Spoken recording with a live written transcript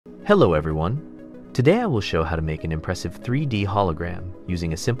Hello everyone. Today I will show how to make an impressive 3D hologram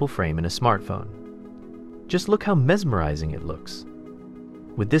using a simple frame and a smartphone. Just look how mesmerizing it looks.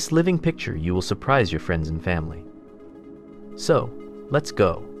 With this living picture, you will surprise your friends and family. So, let's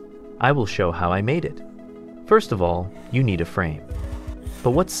go. I will show how I made it. First of all, you need a frame.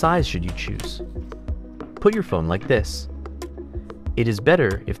 But what size should you choose? Put your phone like this. It is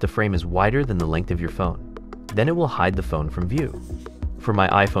better if the frame is wider than the length of your phone. Then it will hide the phone from view. For my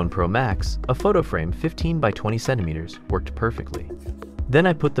iPhone Pro Max, a photo frame 15 by 20 centimeters worked perfectly. Then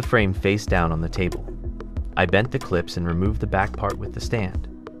I put the frame face down on the table. I bent the clips and removed the back part with the stand.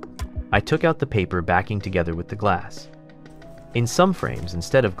 I took out the paper backing together with the glass. In some frames,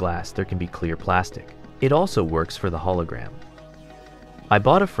 instead of glass, there can be clear plastic. It also works for the hologram. I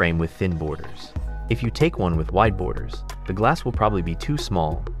bought a frame with thin borders. If you take one with wide borders, the glass will probably be too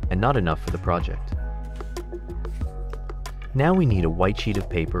small and not enough for the project. Now we need a white sheet of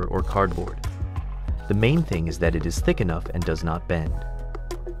paper or cardboard. The main thing is that it is thick enough and does not bend.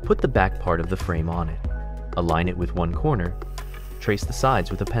 Put the back part of the frame on it. Align it with one corner. Trace the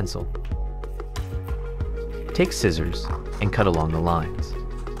sides with a pencil. Take scissors and cut along the lines.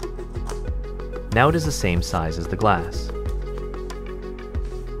 Now it is the same size as the glass.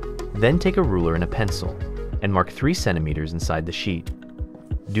 Then take a ruler and a pencil and mark 3 centimeters inside the sheet.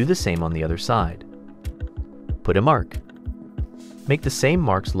 Do the same on the other side. Put a mark. Make the same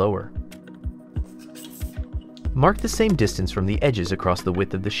marks lower. Mark the same distance from the edges across the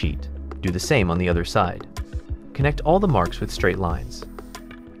width of the sheet. Do the same on the other side. Connect all the marks with straight lines.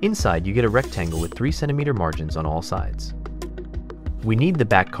 Inside, you get a rectangle with 3 centimeter margins on all sides. We need the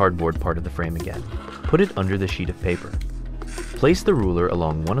back cardboard part of the frame again. Put it under the sheet of paper. Place the ruler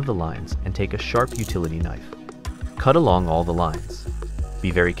along one of the lines and take a sharp utility knife. Cut along all the lines. Be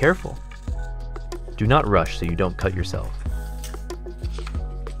very careful. Do not rush so you don't cut yourself.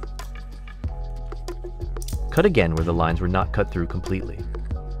 Cut again where the lines were not cut through completely.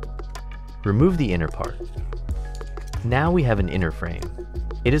 Remove the inner part. Now we have an inner frame.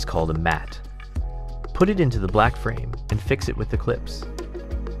 It is called a mat. Put it into the black frame and fix it with the clips.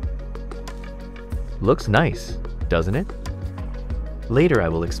 Looks nice, doesn't it? Later I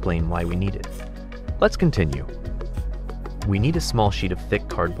will explain why we need it. Let's continue. We need a small sheet of thick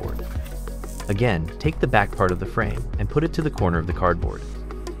cardboard. Again, take the back part of the frame and put it to the corner of the cardboard.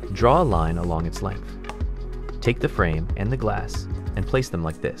 Draw a line along its length. Take the frame and the glass and place them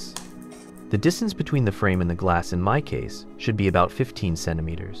like this. The distance between the frame and the glass in my case should be about 15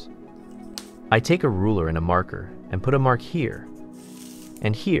 centimeters. I take a ruler and a marker and put a mark here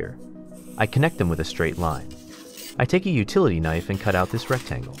and here. I connect them with a straight line. I take a utility knife and cut out this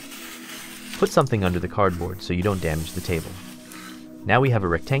rectangle. Put something under the cardboard so you don't damage the table. Now we have a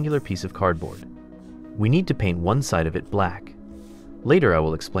rectangular piece of cardboard. We need to paint one side of it black. Later I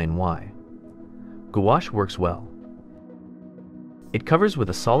will explain why. Gouache works well. It covers with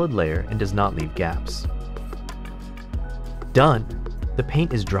a solid layer and does not leave gaps. Done! The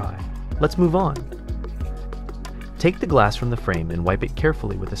paint is dry. Let's move on. Take the glass from the frame and wipe it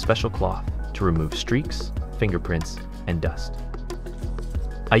carefully with a special cloth to remove streaks, fingerprints, and dust.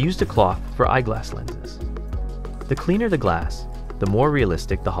 I used a cloth for eyeglass lenses. The cleaner the glass, the more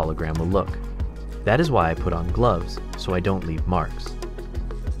realistic the hologram will look. That is why I put on gloves so I don't leave marks.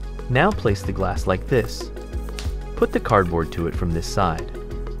 Now place the glass like this. Put the cardboard to it from this side.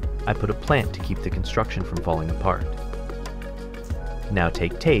 I put a plant to keep the construction from falling apart. Now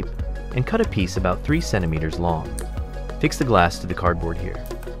take tape and cut a piece about 3 centimeters long. Fix the glass to the cardboard here.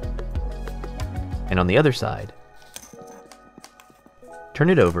 And on the other side, turn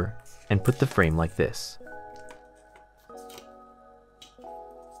it over and put the frame like this.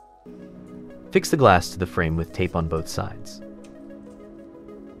 Fix the glass to the frame with tape on both sides.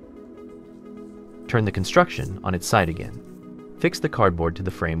 Turn the construction on its side again. Fix the cardboard to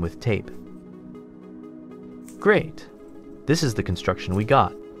the frame with tape. Great! This is the construction we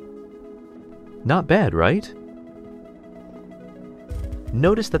got. Not bad, right?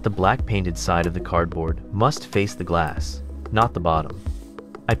 Notice that the black painted side of the cardboard must face the glass, not the bottom.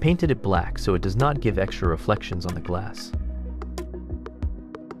 I painted it black so it does not give extra reflections on the glass.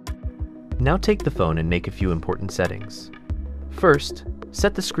 Now take the phone and make a few important settings. First,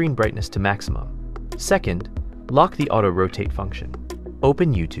 set the screen brightness to maximum. Second, lock the auto rotate function.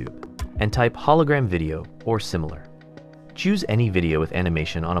 Open YouTube and type hologram video or similar. Choose any video with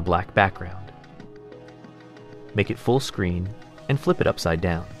animation on a black background. Make it full screen and flip it upside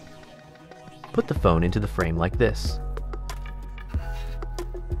down. Put the phone into the frame like this.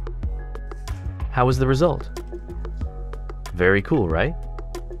 How is the result? Very cool, right?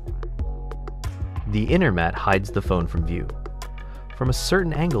 The inner mat hides the phone from view. From a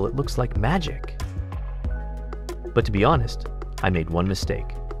certain angle, it looks like magic. But to be honest, I made one mistake.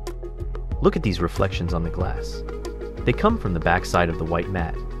 Look at these reflections on the glass. They come from the back side of the white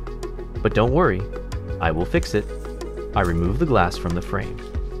mat. But don't worry, I will fix it. I remove the glass from the frame.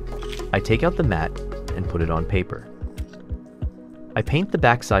 I take out the mat and put it on paper. I paint the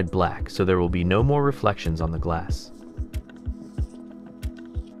backside black so there will be no more reflections on the glass.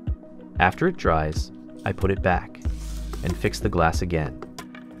 After it dries, I put it back and fix the glass again.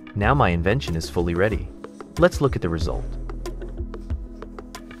 Now my invention is fully ready. Let's look at the result.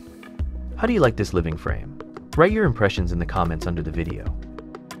 How do you like this living frame? Write your impressions in the comments under the video.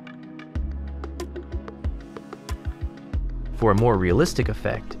 For a more realistic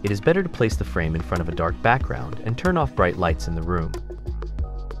effect, it is better to place the frame in front of a dark background and turn off bright lights in the room.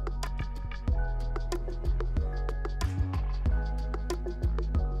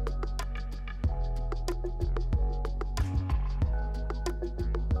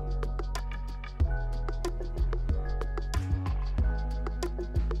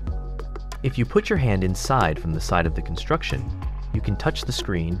 If you put your hand inside from the side of the construction, you can touch the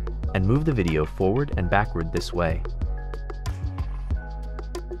screen and move the video forward and backward this way.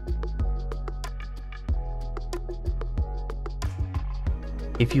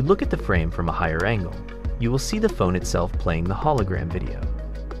 If you look at the frame from a higher angle, you will see the phone itself playing the hologram video.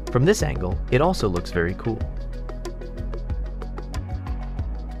 From this angle, it also looks very cool.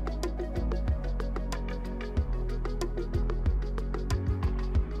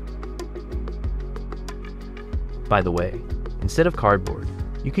 By the way, instead of cardboard,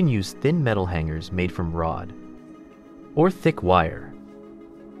 you can use thin metal hangers made from rod or thick wire.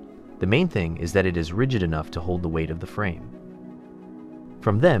 The main thing is that it is rigid enough to hold the weight of the frame.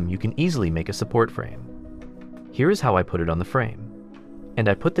 From them, you can easily make a support frame. Here is how I put it on the frame. And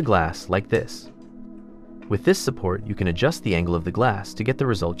I put the glass like this. With this support, you can adjust the angle of the glass to get the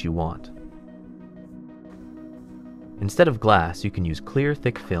result you want. Instead of glass, you can use clear,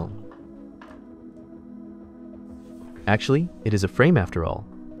 thick film. Actually, it is a frame after all.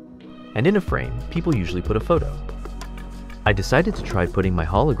 And in a frame, people usually put a photo. I decided to try putting my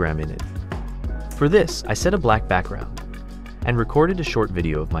hologram in it. For this, I set a black background and recorded a short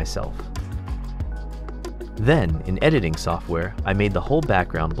video of myself. Then, in editing software, I made the whole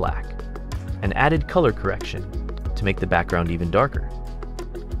background black and added color correction to make the background even darker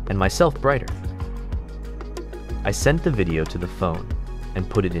and myself brighter. I sent the video to the phone and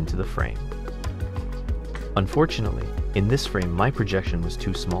put it into the frame. Unfortunately, in this frame my projection was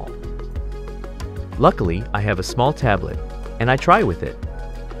too small. Luckily, I have a small tablet, and I try with it.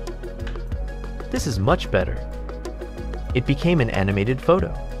 This is much better. It became an animated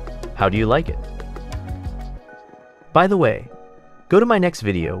photo. How do you like it? By the way, go to my next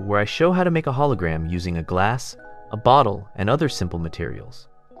video where I show how to make a hologram using a glass, a bottle, and other simple materials.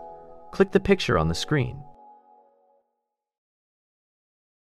 Click the picture on the screen.